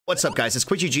What's up, guys? It's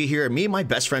QuickGG here. Me and my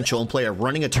best friend Cholenplay are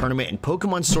running a tournament in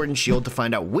Pokemon Sword and Shield to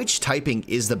find out which typing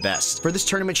is the best. For this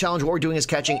tournament challenge, what we're doing is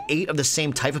catching 8 of the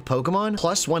same type of Pokemon,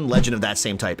 plus 1 legend of that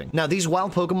same typing. Now, these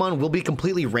wild Pokemon will be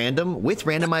completely random, with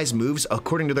randomized moves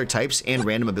according to their types and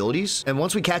random abilities. And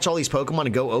once we catch all these Pokemon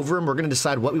and go over them, we're going to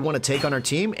decide what we want to take on our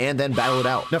team and then battle it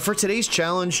out. Now, for today's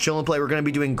challenge, Cholenplay, we're going to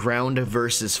be doing ground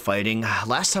versus fighting.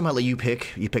 Last time I let you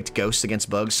picked Ghost against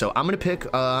Bugs, so I'm going to pick,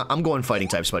 I'm going fighting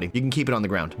types, buddy. You can keep it on the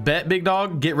ground. Bet, big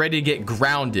dog. Get ready to get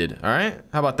grounded. All right?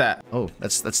 How about that? Oh,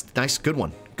 that's nice. Good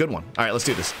one. Good one. All right, let's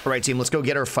do this. All right, team, let's go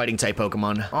get our fighting type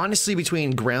Pokemon. Honestly,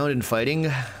 between ground and fighting,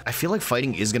 I feel like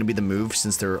fighting is going to be the move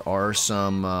since there are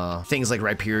some things like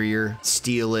Rhyperior,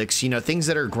 Steelix, you know, things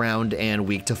that are ground and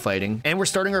weak to fighting. And we're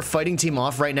starting our fighting team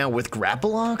off right now with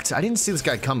Grapploct. I didn't see this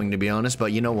guy coming, to be honest,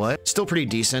 but you know what? Still pretty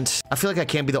decent. I feel like I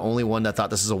can't be the only one that thought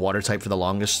this is a water type for the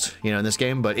longest, you know, in this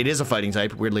game, but it is a fighting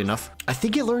type, weirdly enough. I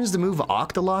think it learns the move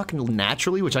Octolock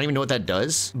naturally, which I don't even know what that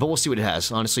does, but we'll see what it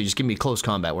has. Honestly, just give me close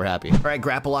combat. We're happy. All right,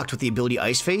 Grapploct with the ability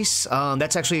Ice Face.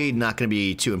 That's actually not going to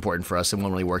be too important for us. It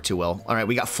won't really work too well. All right,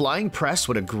 we got Flying Press.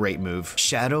 What a great move.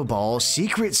 Shadow Ball,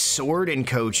 Secret Sword, and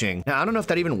Coaching. Now, I don't know if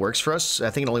that even works for us. I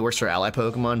think it only works for ally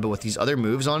Pokemon, but with these other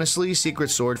moves, honestly, Secret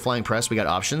Sword, Flying Press, we got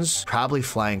options. Probably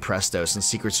Flying Press, though, since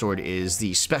Secret Sword is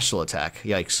the special attack.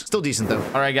 Yikes. Still decent, though.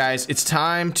 All right, guys, it's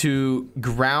time to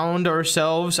ground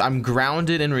ourselves. I'm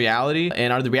grounded in reality,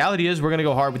 and the reality is we're going to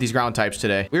go hard with these ground types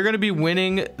today. We're going to be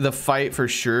winning the fight for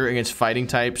sure against fighting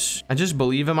types. I just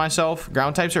believe in myself.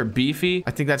 Ground types are beefy.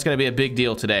 I think that's going to be a big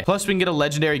deal today. Plus, we can get a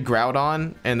legendary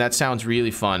Groudon, and that sounds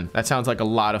really fun. That sounds like a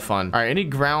lot of fun. All right, any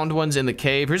ground ones in the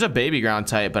cave? Here's a baby ground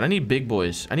type, but I need big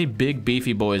boys. I need big,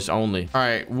 beefy boys only. All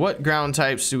right, what ground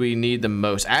types do we need the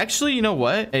most? Actually, you know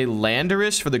what? A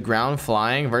Landorus for the ground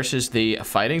flying versus the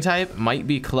fighting type might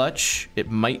be clutch.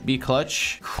 It might be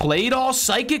clutch. Claydol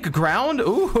Psychic Ground?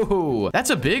 Ooh, that's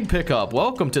a big pickup.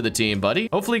 Welcome to the team, buddy.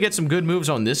 Hopefully get some good moves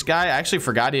on this guy. I actually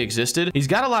forgot he existed. He's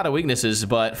got a lot of weaknesses,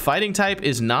 but fighting type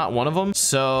is not one of them.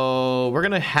 So we're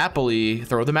going to happily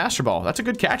throw the Master Ball. That's a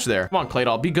good catch there. Come on,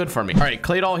 Claydol, be good for me. All right,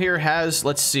 Claydol here has,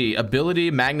 let's see,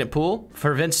 ability Magnet Pool.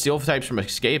 Prevents steel types from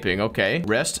escaping. Okay.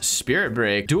 Rest, Spirit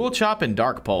Break, Dual Chop, and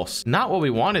Dark Pulse. Not what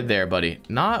we wanted there, buddy.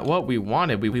 Not what we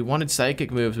wanted. We wanted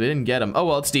psychic moves. We didn't get them. Oh,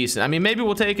 well, it's decent. I mean, maybe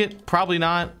we'll take it. Probably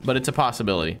not, but it's a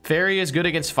possibility. Fairy is good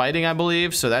against fighting, I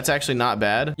believe, so that's actually not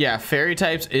bad. Yeah, Fairy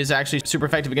types is actually super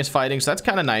effective against fighting, so that's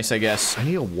kind of nice, I guess. I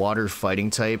need a water fighting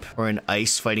type or an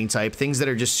ice fighting type. Things that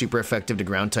are just super effective to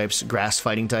ground types. Grass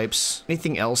fighting types.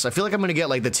 Anything else? I feel like I'm going to get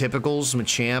like the typicals.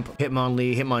 Machamp,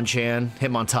 Hitmonlee, Hitmonchan,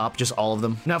 Hitmontop, just all of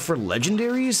them. Now for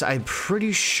legendaries, I'm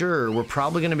pretty sure we're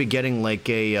probably going to be getting like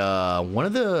a one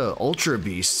of the Ultra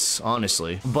Beasts,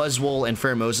 honestly. Buzzwole and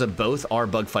Pheromosa both are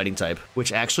bug fighting type,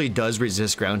 which actually does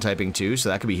resist ground typing too, so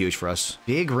that could be huge for us.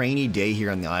 Big rainy day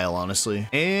here on the Isle, honestly.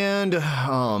 And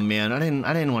oh man, I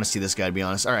didn't want to see this guy, to be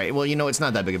honest. All right, well, you know, it's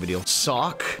not that big of a deal.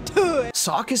 Sock.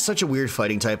 Sock is such a weird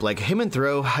fighting type. Like him and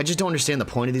Throw, I just don't understand the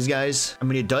point of these guys. I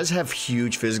mean, it does have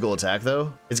huge physical attack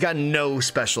though. It's got no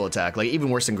special attack, like even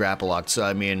worse than Grapploct. So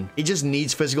I mean, it just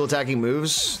needs physical attacking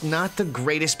moves. Not the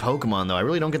greatest Pokemon though. I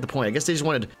really don't get the point. I guess they just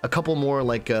wanted a couple more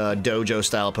like Dojo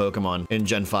style Pokemon in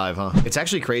Gen 5, huh? It's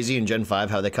actually crazy in Gen 5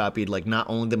 how they copied like not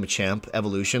only the Machamp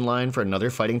evolution line for another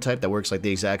fighting type that works like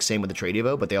the exact same with the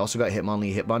Tradievo, but they also got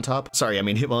Hitmonlee, Hitmontop. Sorry, I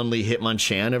mean Hitmonlee,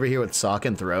 Hitmonchan over here with Sock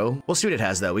and Throw. We'll see what it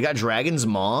has though. We got Dragon's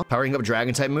Maw, powering up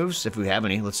dragon type moves if we have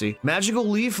any. Let's see. Magical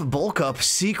Leaf, Bulk Up,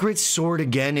 Secret Sword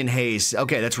again in Haze.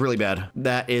 Okay, that's really bad.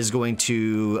 That is going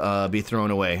to be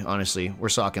thrown away, honestly. We're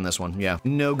socking this one. Yeah.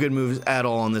 No good moves at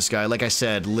all on this guy. Like I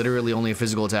said, literally only a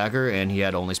physical attacker, and he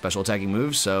had only special attacking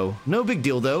moves, so no big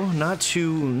deal though. Not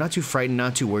too frightened,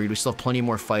 not too worried. We still have plenty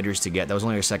more fighters to get. That was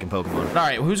only our second Pokemon. All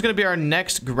right, who's gonna be our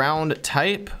next ground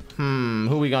type?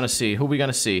 Who we gonna see? Who we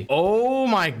gonna see? Oh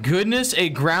my goodness, a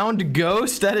ground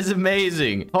ghost? That is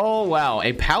amazing. Oh wow,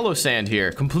 a Palossand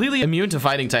here. Completely immune to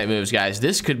fighting type moves, guys.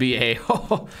 This could be a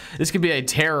this could be a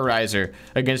terrorizer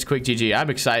against QuickGG.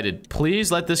 I'm excited.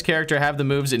 Please let this character have the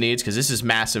moves it needs, because this is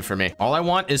massive for me. All I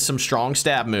want is some strong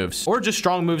stab moves, or just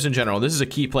strong moves in general. This is a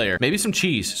key player. Maybe some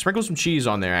cheese. Sprinkle some cheese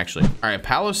on there, actually. All right,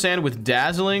 Palossand with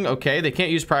Dazzling. Okay, they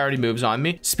can't use priority moves on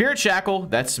me. Spirit Shackle,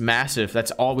 that's massive. That's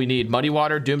all we need. Muddy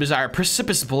Water, Doom Bizarre.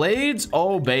 Precipitous Blades.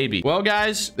 Oh, baby. Well,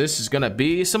 guys, this is gonna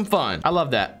be some fun. I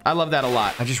love that. I love that a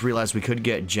lot. I just realized we could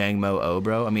get Jangmo-O,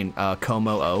 bro. I mean,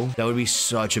 Como-O. That would be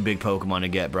such a big Pokemon to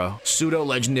get, bro.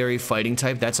 Pseudo-legendary fighting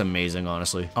type. That's amazing,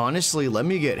 honestly. Honestly, let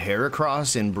me get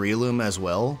Heracross and Breloom as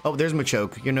well. Oh, there's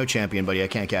Machoke. You're no champion, buddy. I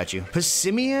can't catch you.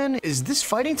 Passimian, is this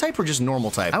fighting type or just normal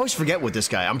type? I always forget with this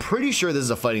guy. I'm pretty sure this is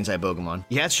a fighting type Pokemon.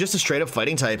 Yeah, it's just a straight up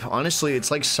fighting type. Honestly,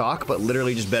 it's like Sock, but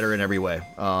literally just better in every way.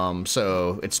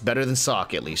 So it's better than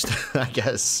Sock, at least, I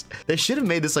guess. They should have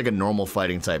made this like a normal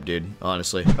fighting type, dude,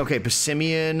 honestly. Okay,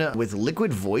 Passimian with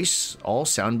Liquid Voice. All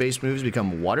sound-based moves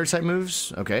become water type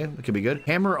moves. Okay, that could be good.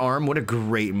 Hammer Arm, what a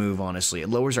great move, honestly. It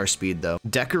lowers our speed, though.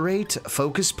 Decorate,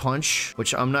 Focus Punch,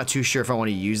 which I'm not too sure if I want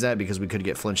to use that because we could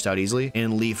get flinched out easily,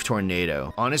 and Leaf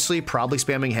Tornado. Honestly, probably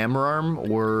spamming Hammer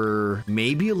Arm or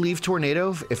maybe a Leaf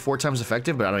Tornado if 4 times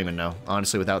effective, but I don't even know.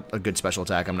 Honestly, without a good special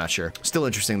attack, I'm not sure. Still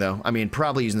interesting, though. I mean,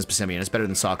 probably using this Passimian. It's better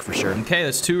than Sock for sure. Okay,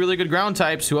 that's 2 really good ground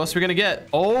types. Who else are we gonna get?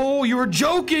 Oh, you were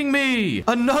joking me!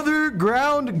 Another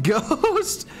ground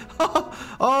ghost?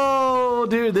 Oh,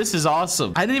 dude, this is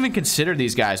awesome. I didn't even consider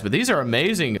these guys, but these are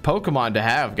amazing Pokemon to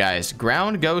have, guys.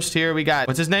 Ground ghost here. We got,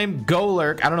 what's his name?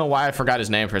 Golurk. I don't know why I forgot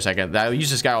his name for a second. I use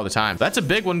this guy all the time. That's a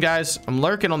big one, guys. I'm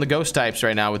lurking on the ghost types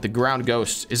right now with the ground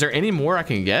ghosts. Is there any more I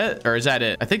can get, or is that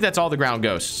it? I think that's all the ground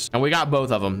ghosts, and we got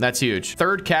both of them. That's huge.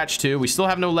 Third catch too. We still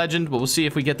have no legend, but we'll see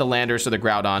if we get the Landorus or the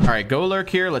Groudon. All right, Golurk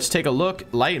here. Let's take a look.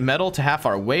 Light metal to half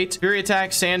our weight. Fury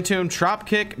attack, Sand Tomb, Trop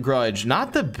Kick, Grudge.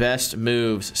 Not the best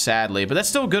moves, sadly, but that's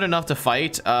still good enough to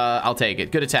fight. I'll take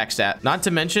it. Good attack stat. Not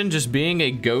to mention, just being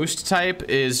a ghost type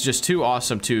is just too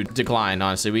awesome to decline,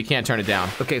 honestly. We can't turn it down.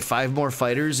 Okay, 5 more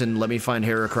fighters, and let me find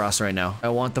Heracross right now. I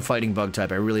want the fighting bug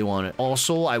type. I really want it.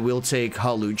 Also, I will take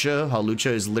Hawlucha.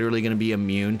 Hawlucha is literally going to be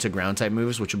immune to ground type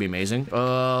moves, which will be amazing.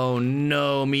 Oh,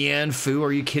 no. Mianfu,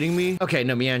 are you kidding me? Okay,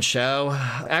 no,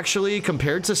 Mianshao. Actually,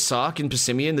 compared to Sock and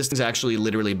Passimian, this is actually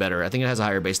literally better. I think it has a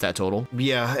higher base stat total.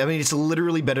 Yeah, I mean, it's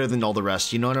literally better than all the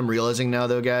rest. You know what I'm realizing now,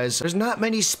 though, guys? There's not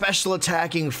many special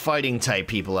attacking fighting type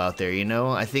people out there, you know?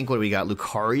 I think what we got,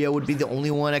 Lucario would be the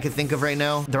only one I could think of right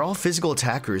now. They're all physical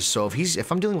attackers, so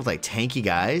if I'm dealing with like tanky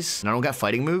guys and I don't got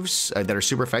fighting moves that are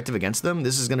super effective against them,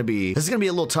 this is gonna be a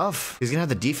little tough. He's gonna have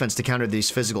the defense to counter these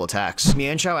physical attacks.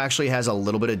 Mianchao actually has a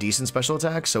little bit of decent special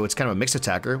attacks, so it's kind of a mixed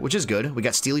attacker, which is good. We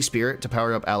got Steely Spirit to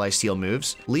power up ally steel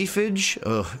moves. Leafage,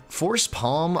 Force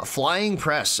Palm, Flying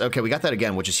Press. Okay, we got that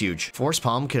again, which is huge. Force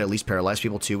Palm could at least paralyze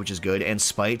people too, which is good, and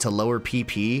Spite to lower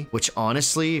PP, which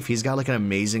honestly, if he's got like an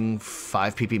amazing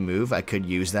 5 PP move, I could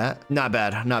use that. Not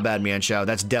bad, Mianchao.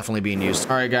 That's definitely being used.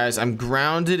 All right, guys, I'm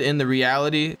grounded in the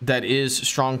reality that is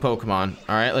strong Pokemon.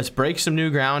 All right, let's break some new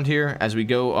ground here as we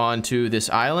go on to this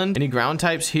island. Any ground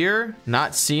types here?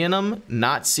 Not seeing them,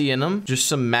 not seeing them. Just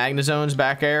some Magnezones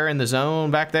back there in the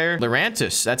zone back there.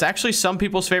 Lurantis, that's actually some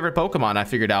people's favorite Pokemon I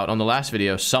figured out on the last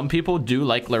video. Some people do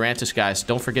like Lurantis, guys.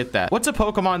 Don't forget that. What's a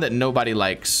Pokemon that nobody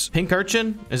likes? Pink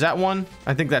Urchin? Is that one?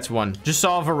 I think that's one. Just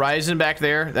saw Verizon back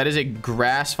there. That is a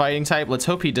grass fighting type. Let's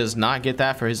hope he does not get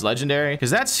that for his legendary,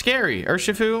 because that's scary.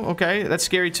 Urshifu, okay, that's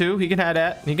scary too. He can have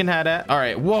that. He can have that. All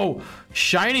right, whoa.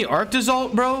 Shiny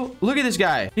Arctozolt, bro. Look at this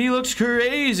guy. He looks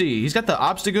crazy. He's got the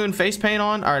Obstagoon face paint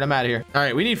on. All right, I'm out of here. All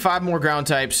right, we need 5 more ground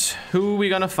types. Who we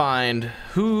gonna find?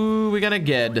 Who we gonna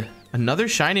get? Another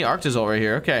shiny Arctozolt right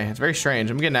here. Okay, it's very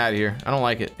strange. I'm getting out of here. I don't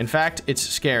like it. In fact, it's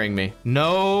scaring me.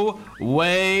 No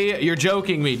way. You're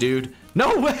joking me, dude.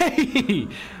 No way!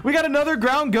 We got another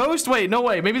ground ghost? Wait, no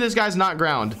way. Maybe this guy's not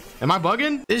ground. Am I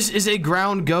bugging? This is a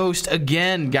ground ghost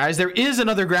again, guys. There is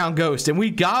another ground ghost, and we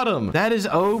got him. That is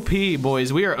OP,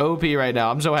 boys. We are OP right now.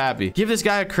 I'm so happy. Give this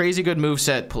guy a crazy good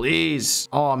moveset, please.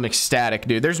 Oh, I'm ecstatic,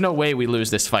 dude. There's no way we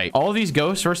lose this fight. All these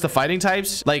ghosts versus the fighting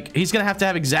types, like, he's gonna have to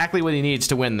have exactly what he needs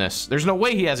to win this. There's no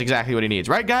way he has exactly what he needs,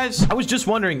 right, guys? I was just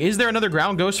wondering, is there another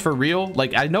ground ghost for real?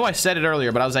 Like, I know I said it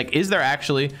earlier, but I was like, is there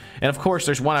actually? And of course,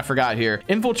 there's one I forgot here.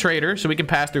 Infiltrator, so we can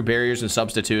pass through barriers and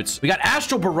substitutes. We got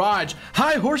Astral Barrage,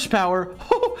 high horsepower,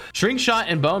 Shrink Shot,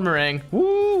 and Bone Meringue.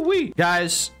 Woo-wee.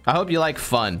 Guys, I hope you like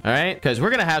fun, all right? Because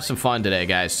we're gonna have some fun today,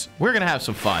 guys. We're gonna have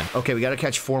some fun. Okay, we gotta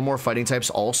catch 4 more fighting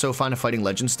types. Also find a fighting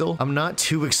legend still. I'm not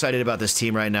too excited about this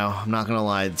team right now. I'm not gonna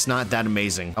lie. It's not that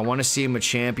amazing. I want to see him a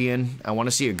champion. I want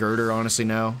to see a Girder, honestly,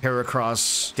 now.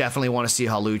 Heracross. Definitely want to see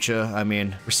Hawlucha. I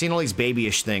mean, we're seeing all these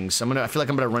babyish things. I feel like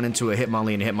I'm gonna run into a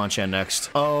Hitmonlee and a Hitmonchan next.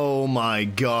 Oh my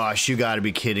gosh, you gotta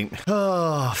be kidding.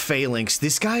 Oh, Phalanx.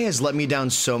 This guy has let me down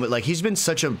so much. Like, he's been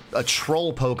such a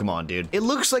troll Pokemon, dude. It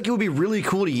looks like it would be really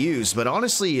cool to use, but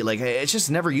honestly, like, it's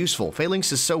just never useful.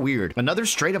 Phalanx is so weird. Another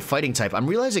straight up fighting type. I'm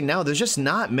realizing now there's just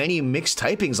not many mixed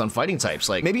typings on fighting types.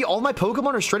 Like, maybe all my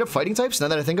Pokemon are straight up fighting types now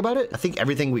that I think about it. I think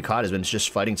everything we caught has been just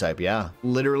fighting type, yeah.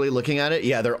 Literally looking at it,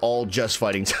 yeah, they're all just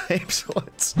fighting types.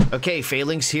 What? Okay,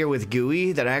 Phalanx here with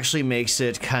Gooey. That actually makes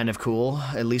it kind of cool.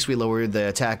 At least we lowered the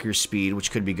attacker's speed,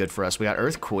 which could be good for us. We got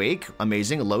Earthquake,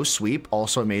 amazing. Low Sweep,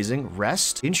 also amazing.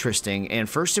 Rest, interesting. And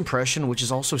First Impression, which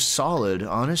is also solid.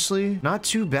 Honestly, not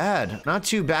too bad. Not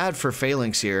too bad for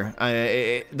Phalanx here.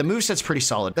 The moveset's pretty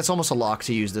solid. That's almost a lock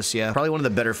to use this, yeah. Probably one of the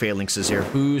better Phalanxes here.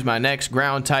 Who's my next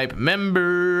ground type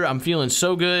member? I'm feeling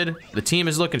so good. The team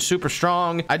is looking super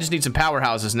strong. I just need some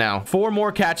powerhouses now. 4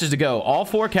 more catches to go. All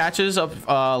 4 catches of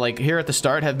like here at the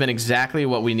start have been exactly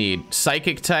what we need.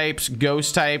 Psychic types,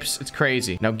 ghost types. It's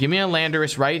crazy. Now give me a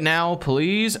Landorus right now,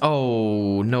 please.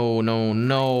 Oh, no, no,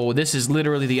 no. This is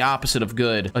literally the opposite of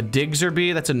good. A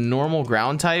Diggerby, that's a normal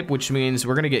ground type, which means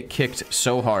we're gonna get kicked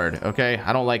so hard, okay?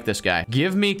 I don't like this guy.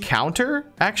 Give me counter,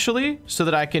 actually, so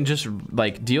that I can just,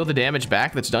 like, deal the damage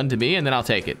back that's done to me, and then I'll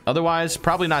take it. Otherwise,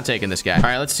 probably not taking this guy. All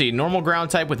right, let's see. Normal ground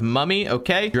type with Mummy,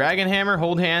 okay. Dragon Hammer,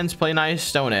 Hold Hands, Play Nice,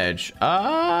 Stone Edge.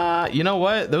 You know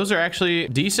what? Those are actually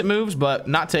decent moves, but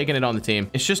not taking it on the team.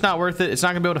 It's just not worth it. It's not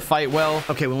gonna be able to fight well.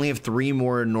 Okay, we only have 3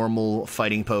 more normal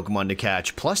fighting Pokemon to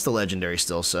catch, plus the legendary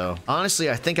still, so honestly,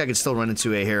 I think I could still run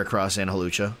into a Heracross and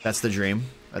Hawlucha. That's the dream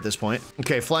at this point.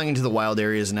 Okay, flying into the wild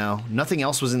areas now. Nothing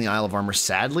else was in the Isle of Armor,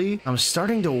 sadly. I'm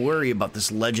starting to worry about this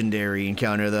legendary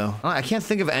encounter, though. I can't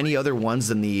think of any other ones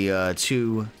than the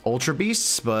 2 Ultra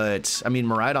Beasts, but, I mean,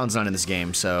 Miraidon's not in this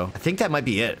game, so I think that might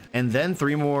be it. And then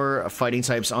 3 more fighting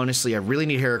types. Honestly, I really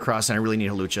need Heracross, and I really need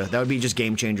Hawlucha. That would be just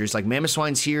game changers. Like,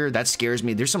 Mamoswine's here. That scares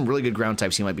me. There's some really good ground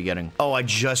types he might be getting. Oh, I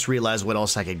just realized what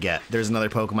else I could get. There's another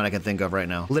Pokemon I can think of right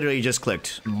now. Literally just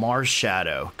clicked.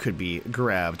 Marshadow could be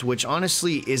grabbed, which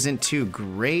honestly isn't too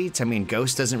great. I mean,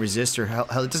 Ghost doesn't resist or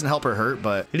it doesn't help or hurt,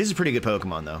 but it is a pretty good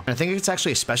Pokemon though. And I think it's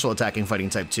actually a special attacking fighting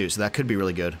type too, so that could be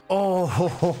really good.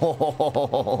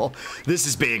 Oh, this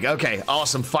is big. Okay,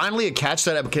 awesome. Finally a catch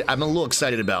that I'm a little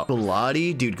excited about.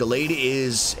 Galati, dude, Galati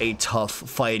is a tough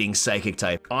fighting psychic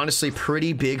type. Honestly,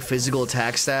 pretty big physical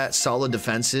attack stat, solid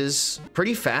defenses,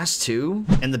 pretty fast too.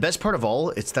 And the best part of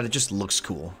all, it's that it just looks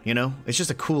cool, you know? It's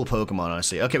just a cool Pokemon,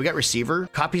 honestly. Okay, we got Receiver.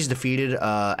 Copies defeated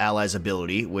allies'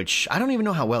 ability, which I don't even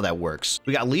know how well that works.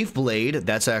 We got Leaf Blade.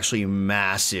 That's actually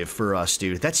massive for us,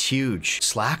 dude. That's huge.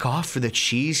 Slack Off for the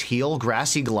Cheese, Heal,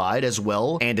 Grassy Glide as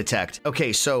well, and Detect.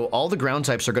 Okay, so all the ground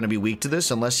types are going to be weak to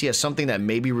this unless he has something that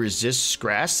maybe resists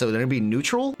grass, so they're going to be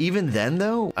neutral. Even then,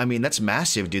 though, I mean, that's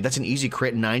massive, dude. That's an easy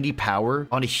crit, 90 power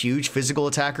on a huge physical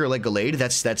attacker like Gallade.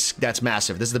 That's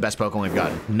massive. This is the best Pokemon we've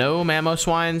gotten. No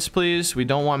Mamoswines, please. We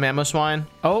don't want Mamoswine.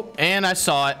 Oh, and I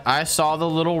saw it. I saw the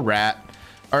little rat.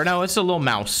 Or no, it's a little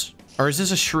mouse. Or is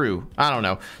this a shrew? I don't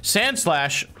know.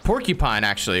 Sandslash, porcupine,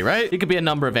 actually, right? It could be a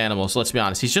number of animals, let's be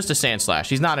honest. He's just a Sandslash.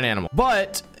 He's not an animal.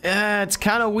 But it's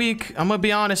kind of weak. I'm gonna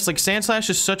be honest. Like, Sandslash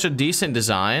is such a decent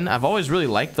design. I've always really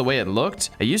liked the way it looked.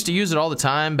 I used to use it all the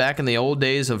time back in the old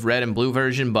days of red and blue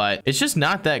version, but it's just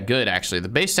not that good, actually. The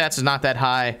base stats is not that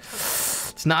high.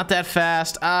 It's not that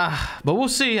fast. But we'll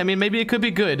see. I mean, maybe it could be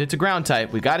good. It's a ground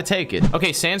type. We got to take it. Okay,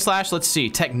 Sandslash, let's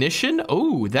see. Technician?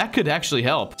 Oh, that could actually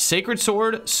help. Sacred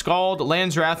Sword, Scald,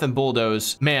 Landswrath, and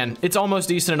Bulldoze. Man, it's almost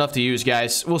decent enough to use,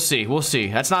 guys. We'll see. We'll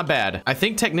see. That's not bad. I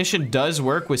think Technician does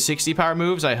work with 60 power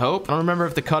moves, I hope. I don't remember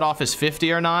if the cutoff is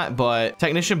 50 or not, but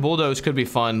Technician Bulldoze could be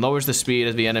fun. Lowers the speed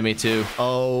of the enemy, too.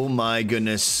 Oh, my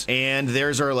goodness. And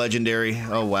there's our legendary.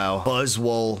 Oh, wow.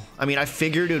 Buzzwole. I mean, I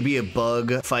figured it would be a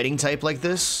bug fighting type like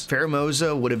this.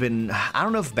 Pheromosa would have been, I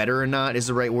don't know if better or not is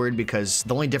the right word, because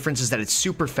the only difference is that it's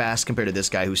super fast compared to this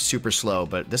guy who's super slow,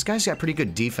 but this guy's got pretty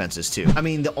good defenses too. I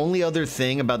mean, the only other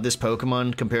thing about this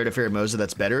Pokemon compared to Pheromosa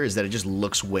that's better is that it just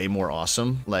looks way more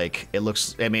awesome. Like, it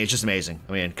looks, I mean, it's just amazing.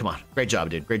 I mean, come on. Great job,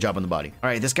 dude. Great job on the body. All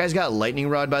right, this guy's got Lightning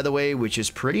Rod, by the way, which is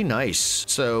pretty nice.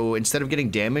 So instead of getting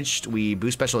damaged, we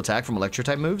boost special attack from electric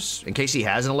type moves. In case he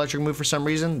has an electric move for some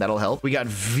reason, that'll help. We got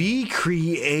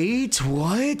V-Create.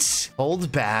 What? Hold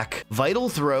back, Vital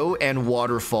Throw, and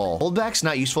Waterfall. Hold back's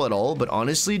not useful at all, but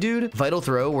honestly, dude, Vital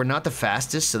Throw, we're not the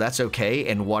fastest, so that's okay,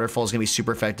 and Waterfall is gonna be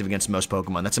super effective against most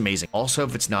Pokemon. That's amazing. Also,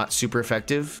 if it's not super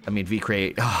effective, I mean,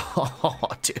 V-Create, oh,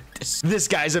 dude, this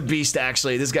guy's a beast,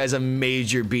 actually. This guy's a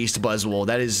major beast, Buzzwole.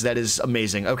 That is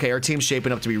amazing. Okay, our team's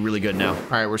shaping up to be really good now. All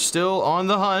right, we're still on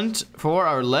the hunt for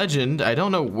our legend. I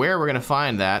don't know where we're gonna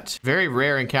find that. Very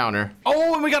rare encounter.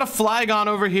 Oh, and we got a Flygon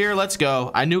over here. Let's go.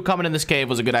 I knew coming in this cave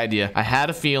was a good idea. I had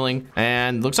a feeling,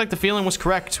 and looks like the feeling was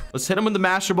correct. Let's hit him with the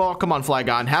Master Ball. Come on,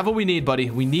 Flygon. Have what we need, buddy.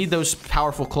 We need those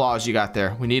powerful claws you got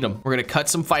there. We need them. We're gonna cut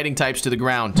some fighting types to the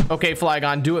ground. Okay,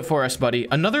 Flygon, do it for us, buddy.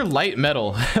 Another light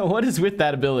metal. What is with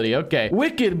that ability? Okay.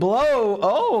 Wicked Blow.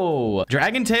 Oh,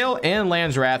 Dragon Tail and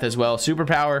Land's Wrath as well.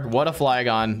 Superpower. What a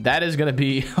Flygon. That is gonna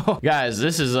be guys,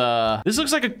 this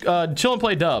looks like a chill and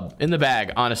play dub in the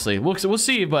bag, honestly. We'll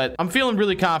see, but I'm feeling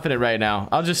really confident right now.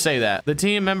 I'll just say that. The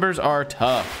team members are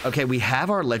tough. Okay, we have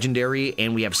our legendary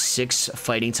and we have 6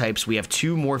 fighting types. We have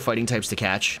 2 more fighting types to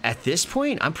catch. At this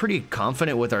point, I'm pretty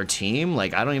confident with our team.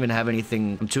 Like, I don't even have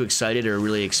anything I'm too excited or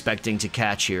really expecting to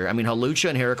catch here. I mean, Hawlucha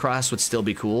and Heracross would still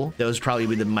be cool. Those probably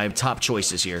be my top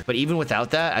choices here. But even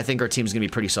without that, I think our team's gonna be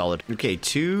pretty solid. Okay,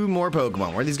 2 more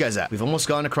Pokemon. Where are these guys at? We've almost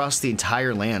gone across the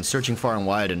entire land, searching far and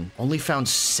wide, and only found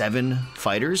 7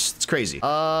 fighters. It's crazy.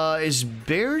 Is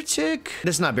Beartic?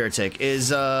 This is not Beartic.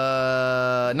 Is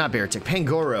not Beartic.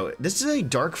 Pangoro. This is a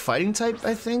dark fighting type,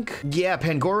 I think. Yeah,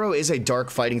 Pangoro is a dark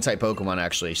fighting type Pokemon,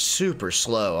 actually. Super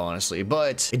slow, honestly,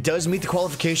 but it does meet the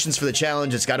qualifications for the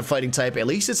challenge. It's got a fighting type. At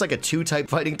least it's like a 2-type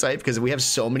fighting type, because we have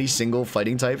so many single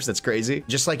fighting types. That's crazy.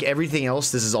 Just like everything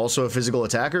else, this is also a physical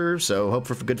attacker, so hope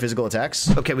for good physical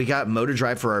attacks. Okay, we got Motor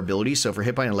Drive for our ability, so if we're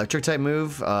hit by an electric type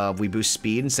move, we boost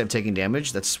speed instead of taking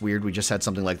damage. That's weird. We just had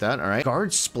something like that. All right.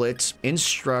 Guard Split,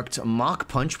 Instruct, Mach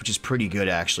Punch, which is pretty good,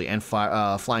 actually, and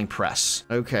Flying Press.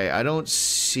 Okay, I don't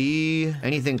see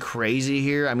anything crazy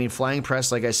here. I mean, Flying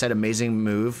Press, like I said, amazing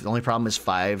move. The only problem is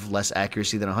 5 less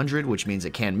accuracy than 100, which means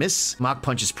it can miss. Mach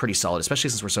Punch is pretty solid, especially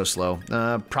since we're so slow.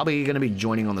 Probably going to be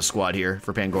joining on the squad here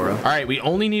for Pangoro. All right, we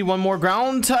only need 1 more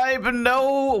ground type.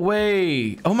 No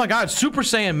way. Oh my God, Super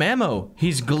Saiyan Mamo.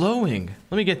 He's glowing.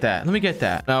 Let me get that. Let me get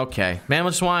that. Okay,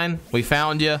 Mamoswine, we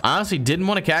found you. I honestly didn't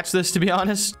want to catch this, to be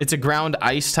honest. It's a ground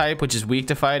ice type, which is weak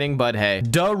to fighting, but hey,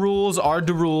 the rules are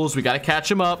the rules. We got to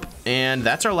catch him up, and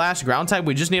that's our last ground type.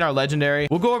 We just need our legendary.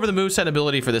 We'll go over the moveset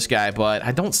ability for this guy, but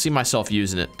I don't see myself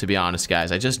using it, to be honest,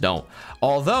 guys. I just don't.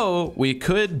 Although we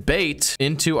could bait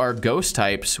into our ghost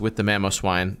types with the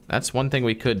Mamoswine. That's one thing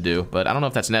we could do, but I don't know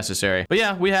if that's necessary. But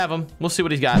yeah, we have him. We'll see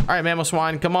what he's got. All right,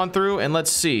 Mamoswine, come on through, and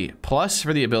let's see. Plus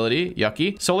for the ability, Yucky.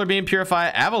 Solar Beam, Purify,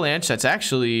 Avalanche. That's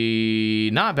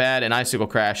actually not bad. And Icicle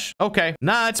Crash. Okay.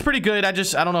 Nah, it's pretty good. I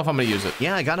don't know if I'm going to use it.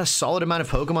 Yeah, I got a solid amount of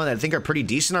Pokemon that I think are pretty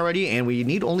decent already, and we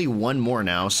need only 1 more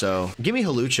now, so give me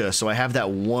Hawlucha so I have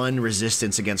that 1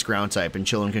 resistance against ground type, and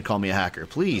Chillin can call me a hacker.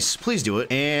 Please, please do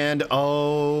it. And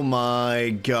oh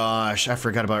my gosh, I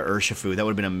forgot about Urshifu. That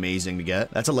would have been amazing to get.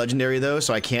 That's a legendary though,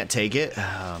 so I can't take it.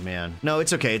 Oh man. No,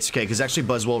 it's okay. It's okay, because actually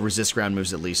Buzzwole resists ground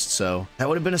moves at least, so that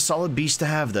would have been a solid beast to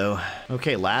have though.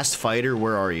 Okay, last fighter,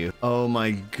 where are you? Oh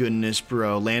my goodness,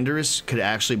 bro. Landorus could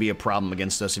actually be a problem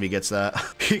against us if he gets that.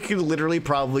 He could literally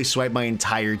probably swipe my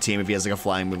entire team if he has like a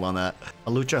flying move on that.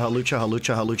 Hawlucha, Hawlucha,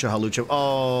 Hawlucha, Hawlucha, Hawlucha.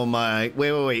 Oh my,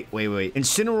 wait.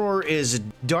 Incineroar is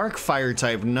dark fire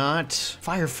type, not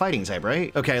fire fighting type,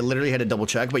 right? Okay, I literally had to double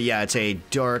check, but yeah, it's a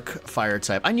dark fire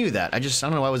type. I knew that. I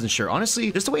don't know why I wasn't sure.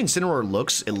 Honestly, just the way Incineroar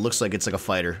looks, it looks like it's like a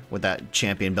fighter with that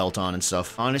champion belt on and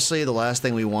stuff. Honestly, the last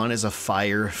thing we want is a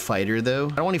fire fighter though.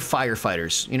 I don't want any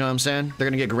firefighters. You know what I'm saying? They're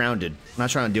gonna get grounded. I'm not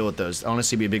trying to deal with those.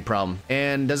 Honestly, be a big problem.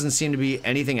 And doesn't seem to be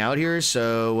anything out here,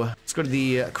 so let's go to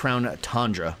the Crown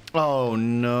Tundra. Oh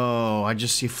no, I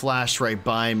just see flash right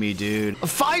by me, dude. A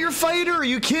firefighter? Are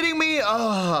you kidding me?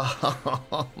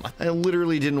 Oh, I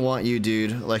literally didn't want you,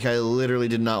 dude. Like, I literally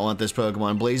did not want this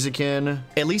Pokemon. Blaziken,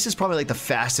 at least it's probably like the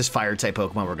fastest fire type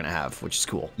Pokemon we're gonna have, which is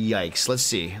cool. Yikes. Let's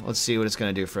see what it's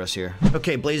gonna do for us here.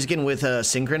 Okay, Blaziken with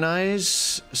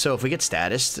Synchronize. So if we get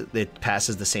status, it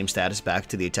passes the same status back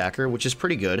to the attacker, which is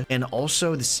pretty good. And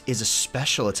also, this is a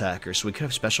special attacker, so we could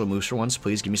have special moves for once.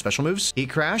 Please give me special moves. Heat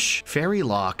Crash, Fairy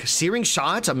Lock, Searing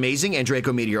Shot, amazing, and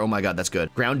Draco Meteor. Oh my god, that's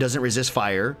good. Ground doesn't resist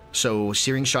fire, so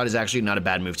Searing Shot is actually not a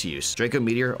bad move to use. Draco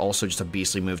Meteor, also just a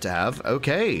beastly move to have.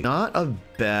 Okay, not a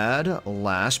bad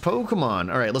last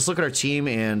Pokemon. All right, let's look at our team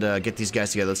and get these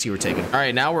guys together. Let's see what we're taking. All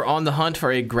right, now we're on the hunt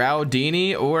for a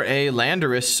Groudini or a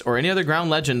Landorus or any other ground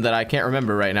legend that I can't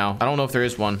remember right now. I don't know if there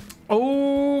is one.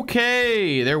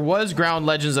 Okay, there was ground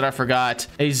legends that I forgot.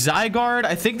 A Zygarde.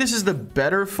 I think this is the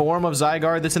better form of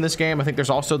Zygarde that's in this game. I think there's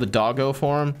also the Doggo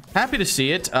form. Happy to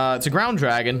see it. It's a ground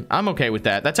dragon. I'm okay with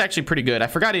that. That's actually pretty good. I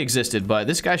forgot he existed, but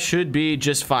this guy should be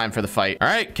just fine for the fight. All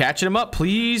right, catching him up.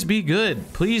 Please be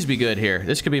good. Please be good here.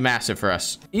 This could be massive for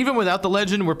us. Even without the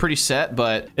legend, we're pretty set,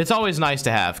 but it's always nice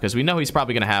to have because we know he's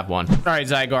probably going to have one. All right,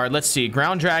 Zygarde. Let's see.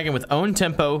 Ground dragon with own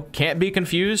tempo. Can't be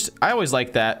confused. I always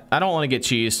like that. I don't want to get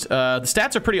cheesed. The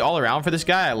stats are pretty pretty all around for this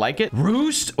guy. I like it.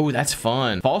 Roost. Oh, that's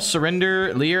fun. False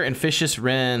Surrender, Leer, and Vicious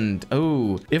Rend.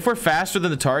 Oh, if we're faster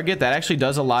than the target, that actually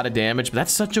does a lot of damage, but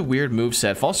that's such a weird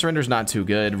moveset. False Surrender's not too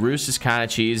good. Roost is kind of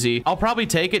cheesy. I'll probably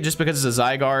take it just because it's a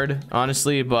Zygarde,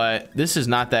 honestly, but this is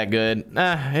not that good.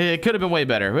 It could have been way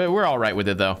better. We're all right with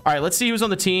it, though. All right, let's see who's on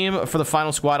the team for the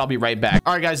final squad. I'll be right back.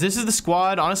 All right, guys, this is the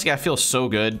squad. Honestly, I feel so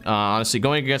good. Honestly,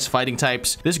 going against fighting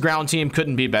types, this ground team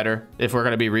couldn't be better, if we're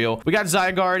going to be real. We got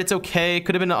Zygarde. It's okay.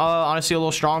 Could have been, honestly, a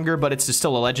little stronger, but it's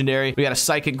still a legendary. We got a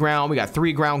Psychic Ground. We got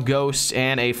 3 ground ghosts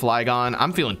and a Flygon.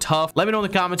 I'm feeling tough. Let me know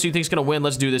in the comments who you think's going to win.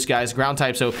 Let's do this, guys. Ground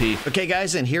types OP. Okay,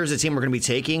 guys, and here's the team we're going to be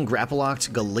taking.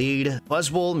 Grapploct, Gallade,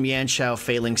 Buzzwole, Mienshao,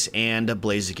 Phalanx, and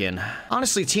Blaziken.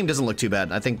 Honestly, team doesn't look too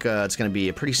bad. I think it's going to be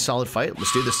a pretty solid fight.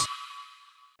 Let's do this.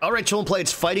 All right, Chill and Play,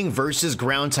 it's fighting versus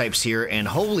ground types here, and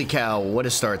holy cow, what a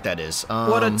start that is.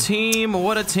 What a team,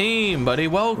 buddy.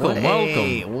 Welcome,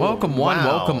 welcome one, wow.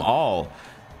 welcome all.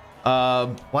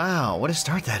 Wow, what a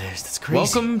start that is. That's crazy.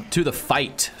 Welcome to the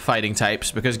fighting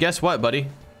types, because guess what, buddy?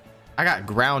 I got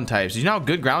ground types. You know how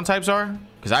good ground types are?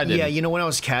 Because I didn't. Yeah, you know, when I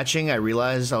was catching, I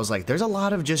realized, I was like, there's a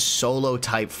lot of just solo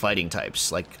type fighting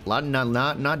types. Like, a lot of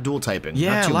not dual typing.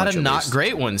 Yeah, a lot of not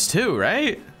great ones too,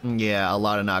 right? Yeah, a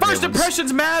lot of not great ones. First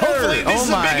impressions matter! Hopefully this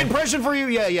is a big impression for you.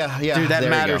 Yeah. Dude, that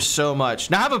matters so much.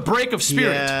 Now have a break of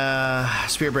spirit. Yeah,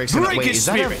 spirit breaks. Break Wait, his is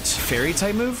that spirit. a fairy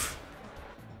type move?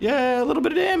 Yeah, a little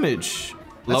bit of damage.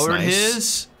 That's Lowered nice.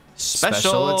 his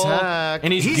special attack.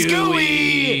 And he's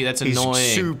gooey. That's annoying.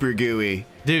 He's super gooey.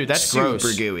 Dude, that's super gross.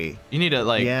 Super gooey. You need to,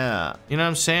 like, yeah. You know what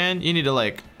I'm saying? You need to,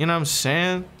 like, you know what I'm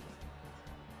saying?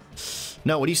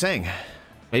 No, what are you saying?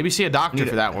 Maybe see a doctor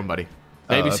for that one, buddy.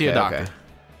 Maybe see a doctor. Okay.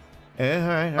 Yeah,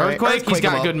 all right. Earthquake, he's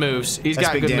got good moves. He's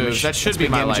got good moves. That should be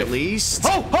my life. At least.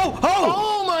 Ho, ho, ho!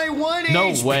 Oh, my 1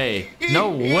 No way. No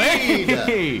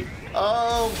way.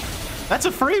 Oh. That's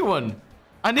a free one.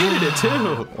 I needed it,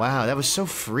 too. Wow, that was so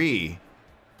free.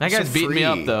 That guy's so beating me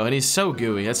up, free. though, and he's so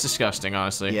gooey. That's disgusting,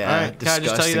 honestly. Yeah, all right, can I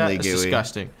just tell you that? That's gooey.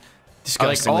 disgusting. Are, like,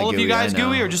 Disgustingly all of you gooey, guys I know.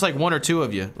 gooey, or just like 1 or 2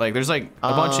 of you? Like, there's like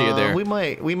a bunch of you there.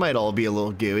 We might all be a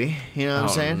little gooey. You know what I'm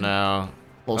saying? No. A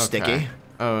little sticky.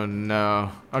 Oh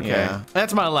no. Okay. Yeah.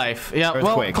 That's my life. Yeah.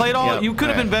 Earthquake. Well, Claydol, Yep. you could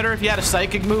have been better if you had a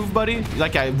psychic move, buddy.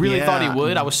 Like I really thought he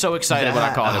would. I was so excited when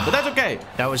I caught it, but that's okay.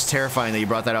 That was terrifying that you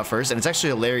brought that out first, and it's actually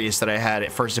hilarious that I had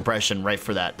it first impression right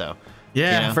for that though.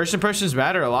 Yeah. You know? First impressions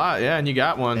matter a lot. Yeah, and you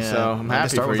got one, Yeah. so I'm I like to happy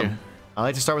start for with you. them. I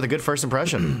like to start with a good first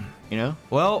impression. You know.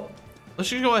 Well, let's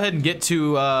just go ahead and get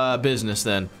to business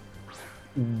then.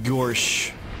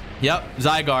 Gorsh. Yep,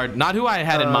 Zygarde. Not who I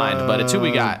had in mind, but it's who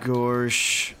we got.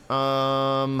 Gorsh.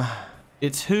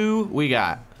 It's who we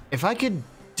got. If I could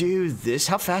do this,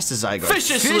 how fast is Zygarde?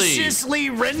 Viciously. Viciously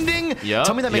rending? Yep,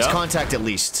 Tell me that makes yep. contact at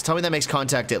least. Tell me that makes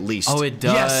contact at least. Oh, it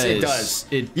does. Yes, it does.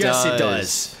 Yes, it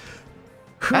does.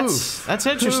 That's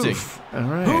interesting. Hoof. All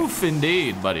right. Hoof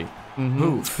indeed, buddy.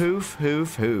 Hoof.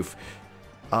 Hoof.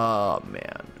 Oh,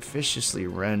 man. Viciously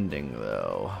rending,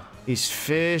 though. He's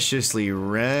viciously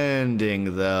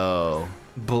rending, though.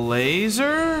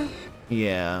 Blazer?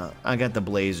 Yeah, I got the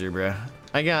Blazer, bruh.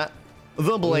 I got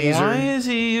the Blazer. Why is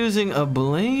he using a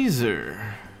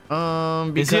Blazer?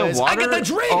 Because is he a water? I got the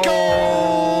Draco!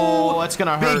 Oh, that's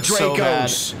gonna hurt so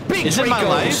bad. Big Is it my Dracos.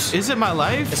 life? Is it my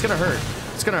life? It's gonna hurt.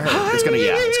 It's gonna hurt. It's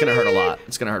gonna hurt a lot.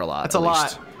 It's gonna hurt a lot. That's a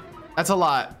lot. That's a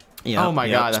lot. Yeah, oh my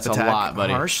god, that's a lot,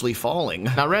 buddy. Harshly falling.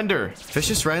 Now render.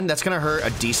 Vicious Rend, that's gonna hurt a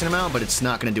decent amount, but it's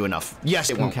not gonna do enough. Yes,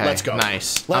 it won't. Okay, Let's go.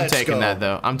 Nice. Let's I'm taking go. that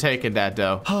though. I'm taking that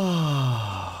though.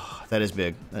 That is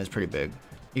big. That is pretty big.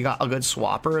 You got a good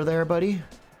swapper there, buddy?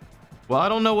 Well, I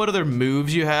don't know what other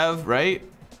moves you have, right?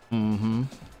 Mm-hmm.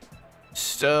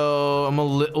 So, I'm a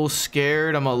little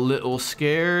scared. Yeah,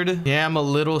 I'm a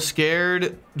little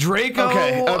scared. Draco!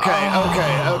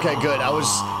 Okay, good. I was,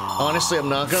 honestly, I'm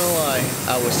not gonna lie,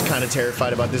 I was kind of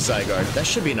terrified about this Zygarde. That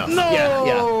should be enough. No!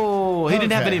 Yeah. He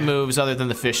didn't have Okay. any moves other than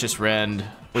the Vicious Rend,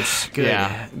 which, Good,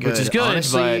 yeah, good. which is good,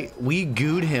 Honestly, but... we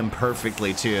gooed him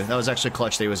perfectly, too. That was actually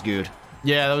clutch that he was gooed.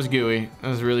 Yeah, that was gooey. That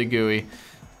was really gooey.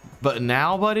 But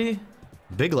now, buddy?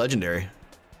 Big legendary.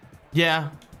 Yeah,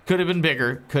 could have been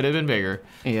bigger. Could have been bigger.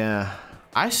 Yeah.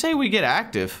 I say we get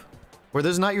active. Were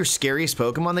those not your scariest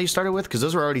Pokemon that you started with? Because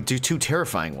those were already two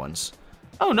terrifying ones.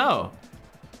 Oh, no.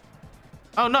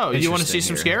 Oh, no. You want to see Interesting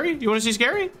some here. scary? You want to see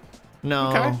scary? No.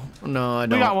 Okay. No, I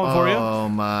don't. got one for you. Oh,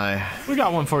 my. We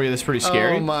got one for you that's pretty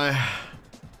scary. Oh, my.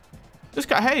 This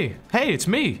guy, hey, it's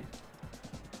me.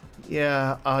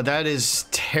 Yeah, that is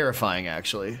terrifying,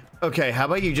 actually. Okay, how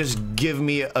about you just give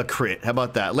me a crit? How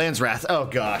about that? Land's Wrath. Oh,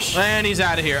 gosh. And he's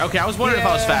out of here. Okay, I was wondering if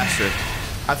I was faster.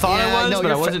 I thought I was,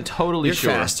 but I wasn't totally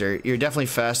sure. You're faster. You're definitely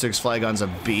faster because Flygon's a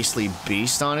beastly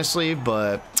beast, honestly,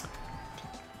 but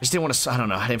Just didn't want to, I don't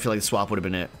know. I didn't feel like the swap would have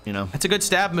been it, you know? That's a good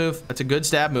stab move. That's a good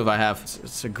stab move I have.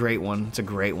 It's a great one. It's a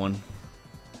great one.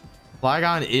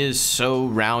 Flygon is so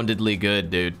roundedly good,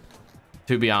 dude.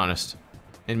 To be honest.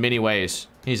 In many ways.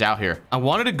 He's out here. I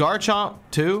wanted a Garchomp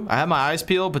too. I had my eyes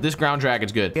peeled, but this ground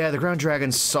dragon's good. Yeah, the ground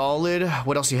dragon's solid.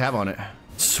 What else do you have on it?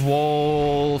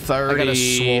 Swole 30. I got a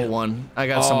swole one. I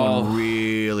got someone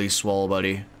really swole,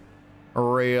 buddy.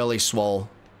 Really swole.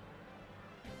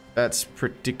 That's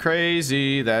pretty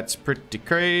crazy. That's pretty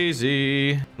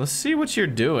crazy. Let's see what you're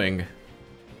doing.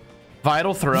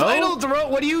 Vital throw? Vital throw?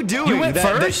 What are you doing? You went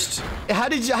first? How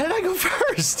did I go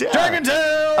first? Yeah. Dragon Tail!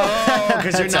 Oh,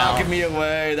 because you're That's knocking out. me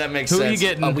away. That makes Who sense. are you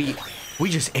getting? We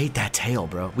just ate that tail,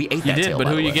 bro. We ate You that did, tail. but by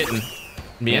who are the you way. getting?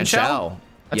 Mian Mienshao. Shao?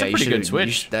 That's Yeah, a you pretty good should've-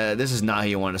 switch. This is not who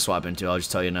you want to swap into. I'll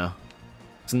just tell you now.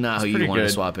 It's not who you pretty want to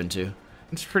good. swap into.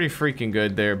 It's pretty freaking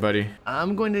good there, buddy.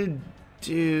 I'm going to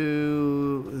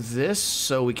do this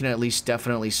so we can at least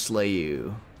definitely slay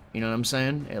you. You know what I'm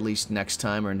saying? At least next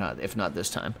time, or not, if not this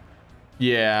time.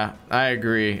 Yeah, I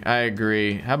agree. I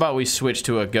agree. How about we switch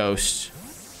to a ghost?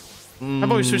 How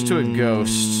about we switch to a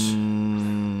ghost?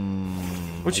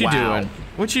 What you Wow. doing?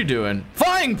 What you doing?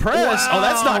 Flying press! Oh,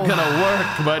 that's not gonna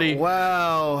work, buddy.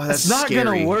 Wow, that's It's not scary.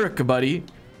 gonna work, buddy.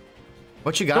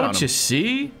 What you got on Don't you him?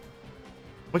 see?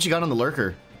 What you got on the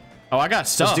lurker? Oh, I got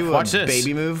stuff. Let's do Watch a this.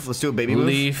 baby move. Let's do a baby move.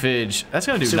 Leafage. That's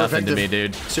gonna do Super nothing to me,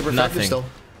 effective. dude. Super effective nothing. still.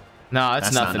 No, that's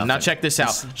That's not nothing. Now nothing. check this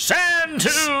out. Sand 2!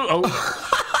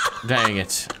 Oh. Dang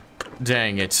it.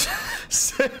 Dang it.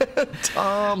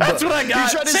 Tom, That's what I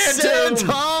got. You tried to Sand sand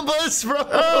Tombus, bro.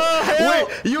 hell.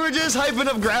 Wait, you were just hyping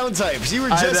up ground types. You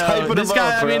were I just know. hyping This them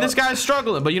guy, up, bro. I mean, this guy's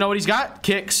struggling, but you know what he's got?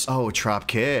 Kicks. Oh, drop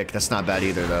kick. That's not bad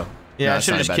either, though. Yeah, No, I that's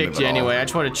should not have a just bad kicked move you at all. anyway. I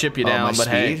just want to chip you Oh, down, my but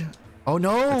hey. speed? Oh, no.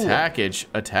 Attackage.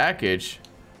 Attackage.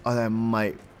 Oh, that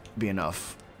might be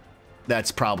enough.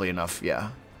 That's probably enough, yeah.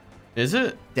 Is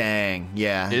it? Dang,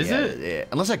 yeah. Is yeah, it? Yeah.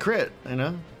 Unless I crit, you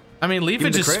know? I mean,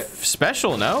 leafage the is crit?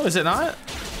 special, no? Is it not?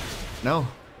 No,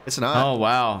 it's not. Oh,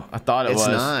 wow. I thought it it's was.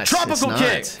 not. Tropical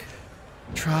It's kick.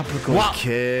 not. Tropical Wow.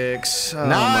 kicks. Oh,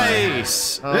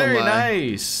 Nice. my. Oh, Very my.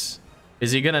 nice.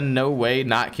 Is he gonna no way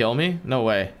not kill me? No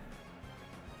way.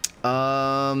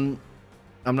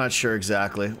 I'm not sure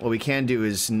exactly. What we can do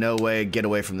is no way get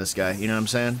away from this guy. You know what I'm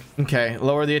saying? Okay,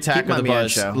 lower the attack Keep of my the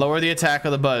buzz. Mienshao. Lower the attack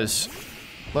of the buzz.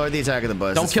 Lower the attack of the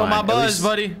buzz. Don't that's kill my fine. At buzz, least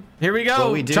buddy. Here we go.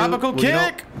 what we do- Tropical well, you know-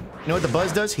 kick. You know what the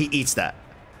buzz does? He eats that.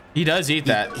 He does eat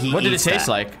that. he What did it eats taste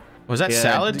that. like? Was that Yeah,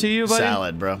 salad to you, buddy?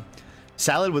 Salad, bro.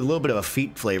 Salad with a little bit of a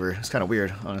feet flavor. It's kind of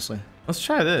weird, honestly. Let's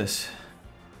try this.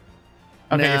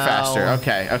 Okay, you're No. faster.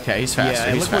 Okay, he's faster. Yeah,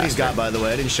 and he's look what he's faster. got, by the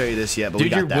way. I didn't show you this yet, but we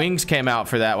Dude, got your that. wings came out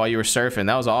for that while you were surfing.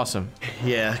 That was awesome.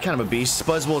 Yeah, kind of a beast.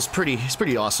 Buzzwole's it's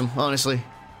pretty awesome, honestly. I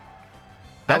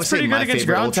That's would say pretty my good against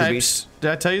favorite ground Ultra types. Beast.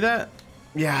 Did I tell you that?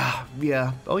 Yeah,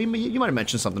 yeah. Oh, you might have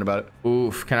mentioned something about it.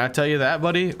 Oof. Can I tell you that,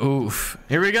 buddy? Oof.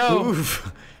 Here we go.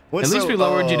 Oof. At least we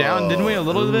lowered you down, didn't we? A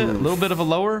little bit of a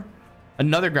lower.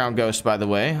 Another ground ghost, by the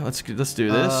way. Let's do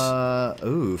this.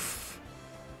 Oof.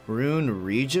 Rune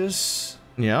Regis?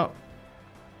 Yep.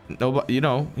 Nobody, you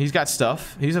know, he's got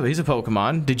stuff. He's a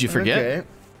Pokemon. Did you forget? Okay.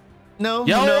 No,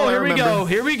 Yo, no, I here we remember. go.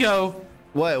 Here we go.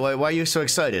 Why are you so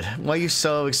excited? Why are you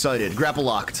so excited? Grapple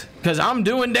locked. Cause I'm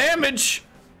doing damage.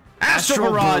 Astral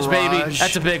Astral Barrage, baby. Barrage.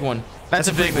 That's a big one. That's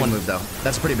a pretty big one. move, though.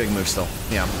 That's a pretty big move still.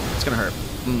 Yeah, it's gonna hurt.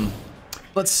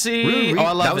 Let's see. Rune Oh,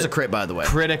 I love that was it. a crit, by the way.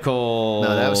 Critical.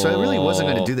 No, that was, so it really wasn't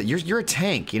gonna do that. You're a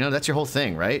tank, you know? That's your whole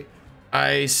thing, right?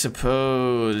 I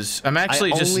suppose. I'm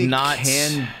actually I just only not.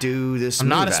 can do this. I'm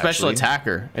not move, a special actually.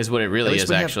 attacker, is what it really least is.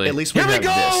 we have- Actually. at least we Here we have go.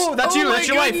 this. That's Oh you. my That's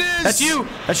your life. goodness. That's you.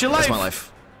 That's your life. That's my life.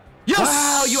 Yes.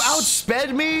 Wow, you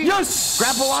outsped me? Yes.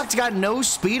 Grapple locked got no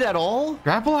speed at all?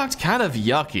 Grapple lock's kind of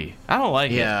yucky. I don't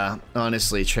like it. Yeah,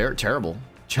 honestly, terrible. Not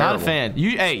Terrible. a fan.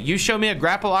 You show me a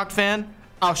Grapple lock fan,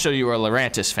 I'll show you a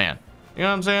Lurantis fan. You know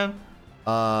what I'm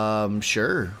saying?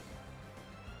 Sure.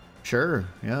 Sure,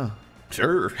 yeah.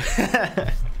 Sure.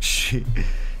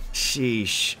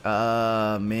 Sheesh.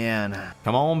 Man.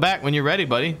 Come on back when you're ready,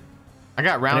 buddy. I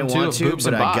got I round didn't two want of to, boops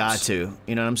but and bops. I got to.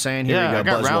 You know what I'm saying? Here Yeah, we I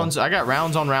go, got Buzzwole. rounds. I got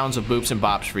rounds on rounds of boops and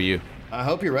bops for you. I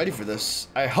hope you're ready for this.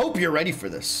 I hope you're ready for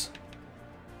this.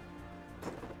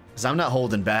 Because I'm not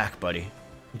holding back, buddy.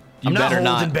 I'm better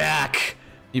not holding not. back.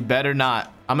 You better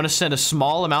not. I'm gonna send a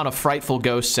small amount of frightful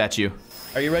ghosts at you.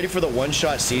 Are you ready for the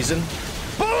one-shot season?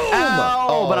 Boom!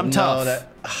 Ow, but I'm tough.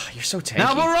 You're so tanky.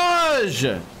 Now barrage!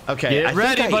 Okay, I Get think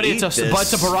ready, I buddy. ate It's a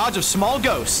this. barrage of small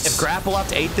ghosts. If Grapple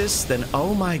Locked ate this, then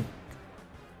oh my...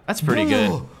 That's pretty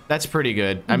good. That's pretty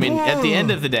good. I mean, at the end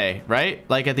of the day, right?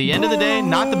 Like at the end of the day,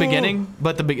 not the beginning,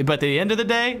 but the end of the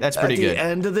day, that's pretty At good. the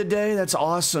end of the day, that's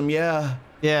awesome, yeah.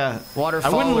 Yeah. Water I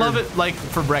wouldn't follower. love it like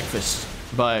for breakfast,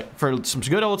 but for some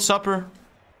good old supper.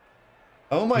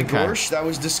 Oh my Okay. gosh, that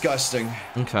was disgusting.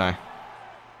 Okay.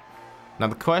 Now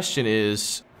the question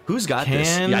is, Who's got this?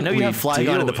 Can Yeah, I know you we have Flygon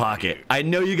deal in the with pocket. I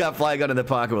know you got Flygon in the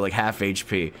pocket with like half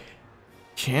HP.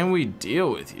 can we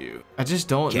deal with you? I just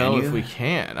don't Can know you? if we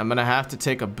can. I'm gonna have to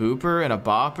take a booper and a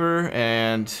bopper,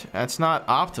 and that's not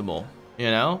optimal,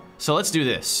 you know? So let's do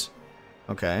this.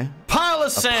 Okay. Pile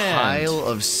of sand. Pile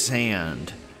of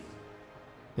sand.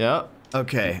 Yep.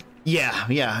 Okay.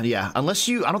 Yeah. Unless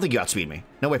you, I don't think you outspeed me.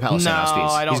 No way, Pile of No, Sand outspeeds.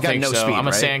 I don't He's got think no so. speed, I'm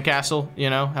a right? sandcastle, you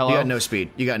know? Hello? You got no speed.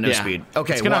 You got no Yeah. speed.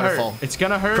 Okay, It's gonna waterfall. hurt. It's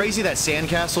gonna hurt. Crazy that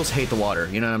sandcastles hate the water.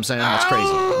 You know what I'm saying? That's crazy.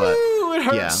 Ooh, it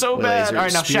hurts yeah, so with bad. laser. All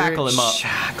right, now Spirit shackle him up.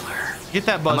 Shackler. Get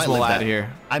that I might Buzzwole live out that. of here.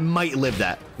 I might live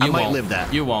that. I You might won't. live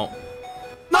that. You won't.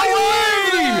 No way!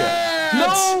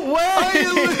 No way!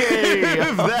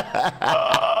 live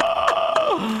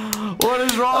What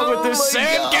is wrong with this Oh my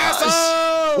sandcastle?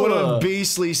 gosh. What a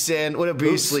beastly sand. What a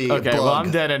beastly Okay, bug. well,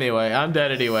 I'm dead anyway.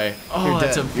 Oh, You're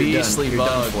that's dead. a You're done. beastly You're done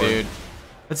bug, for. dude.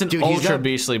 That's an Dude, he's ultra got-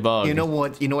 beastly bug. You know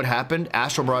what? You know what happened?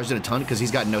 Astral Barrage did a ton because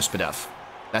he's got no Spadef.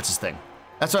 That's his thing.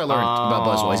 That's what I learned about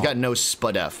Buzzwole. He's got no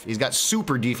Spadef. He's got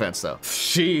super defense though.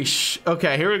 Sheesh.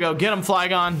 Okay, here we go. Get him,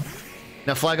 Flygon.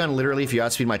 Now Flygon, literally, if you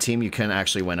outspeed my team, you can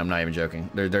actually win. I'm not even joking.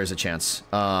 There's a chance.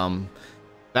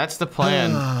 That's the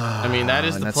plan. I mean, that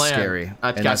is And the that's plan. scary. I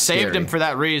And that's saved him scary. for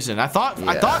that reason. I thought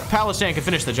Yeah. Palisand could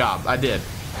finish the job. I did.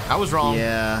 I was wrong.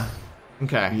 Yeah.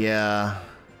 Okay. Yeah.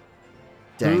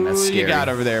 Dang, Who that's scary. you got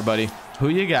over there, buddy? Who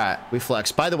you got? We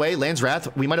flex. By the way, Land's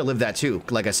Wrath, we might have lived that too,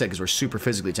 like I said, because we're super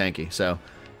physically tanky. So,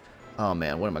 oh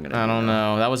man, what am I gonna do? I don't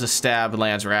now? know. That was a stab,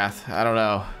 Land's Wrath. I don't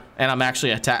know. And I'm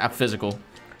actually a physical.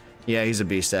 Yeah, he's a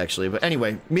beast actually. But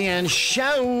anyway, man,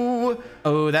 show.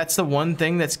 Oh, that's the one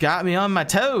thing that's got me on my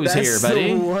toes That's here,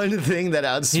 buddy. the one thing that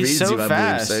outspeeds He's so you, I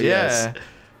fast. believe. So, yeah. yes.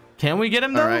 Can we get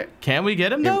him though? All right. Can we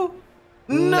get him though?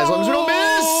 No. As long as we don't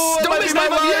miss. Don't miss my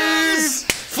life. yes.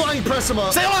 Flying press him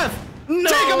up. Stay alive. No.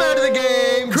 Take him out of the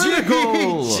game.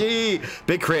 Critical. GG.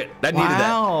 Big crit. That needed that.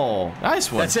 Wow.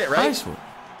 Nice one. That's it, right? Nice one.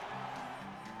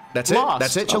 That's Lost. it.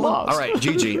 That's it, I children. lost. All right,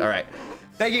 GG. All right.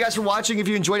 Thank you guys for watching. If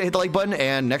you enjoyed it, hit the like button.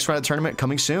 And next round of the tournament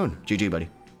coming soon. GG, buddy.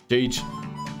 GG.